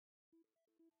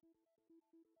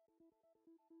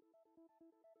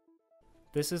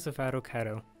This is the fatto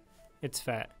catto. It's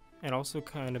fat, and also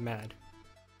kinda mad.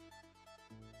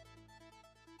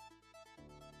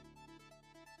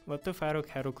 Let the fatto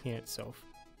catto clean itself.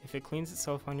 If it cleans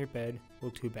itself on your bed,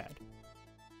 well, too bad.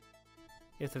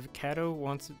 If the catto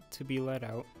wants it to be let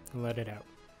out, then let it out.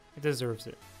 It deserves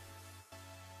it.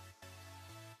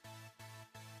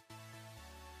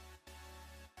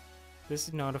 This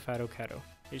is not a fatto catto.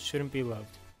 It shouldn't be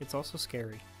loved. It's also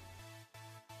scary.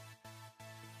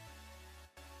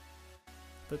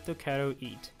 Let the catto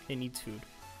eat. It needs food.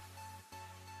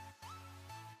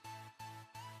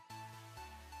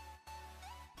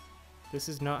 This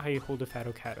is not how you hold a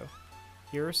fatto catto.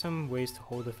 Here are some ways to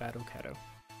hold a fatto catto.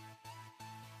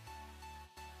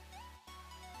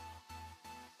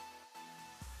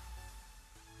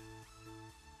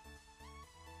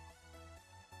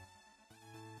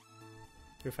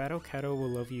 Your fatto catto will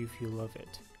love you if you love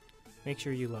it. Make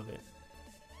sure you love it.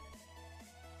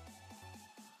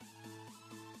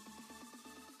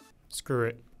 Screw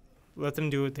it. Let them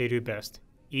do what they do best.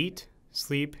 Eat,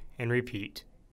 sleep, and repeat.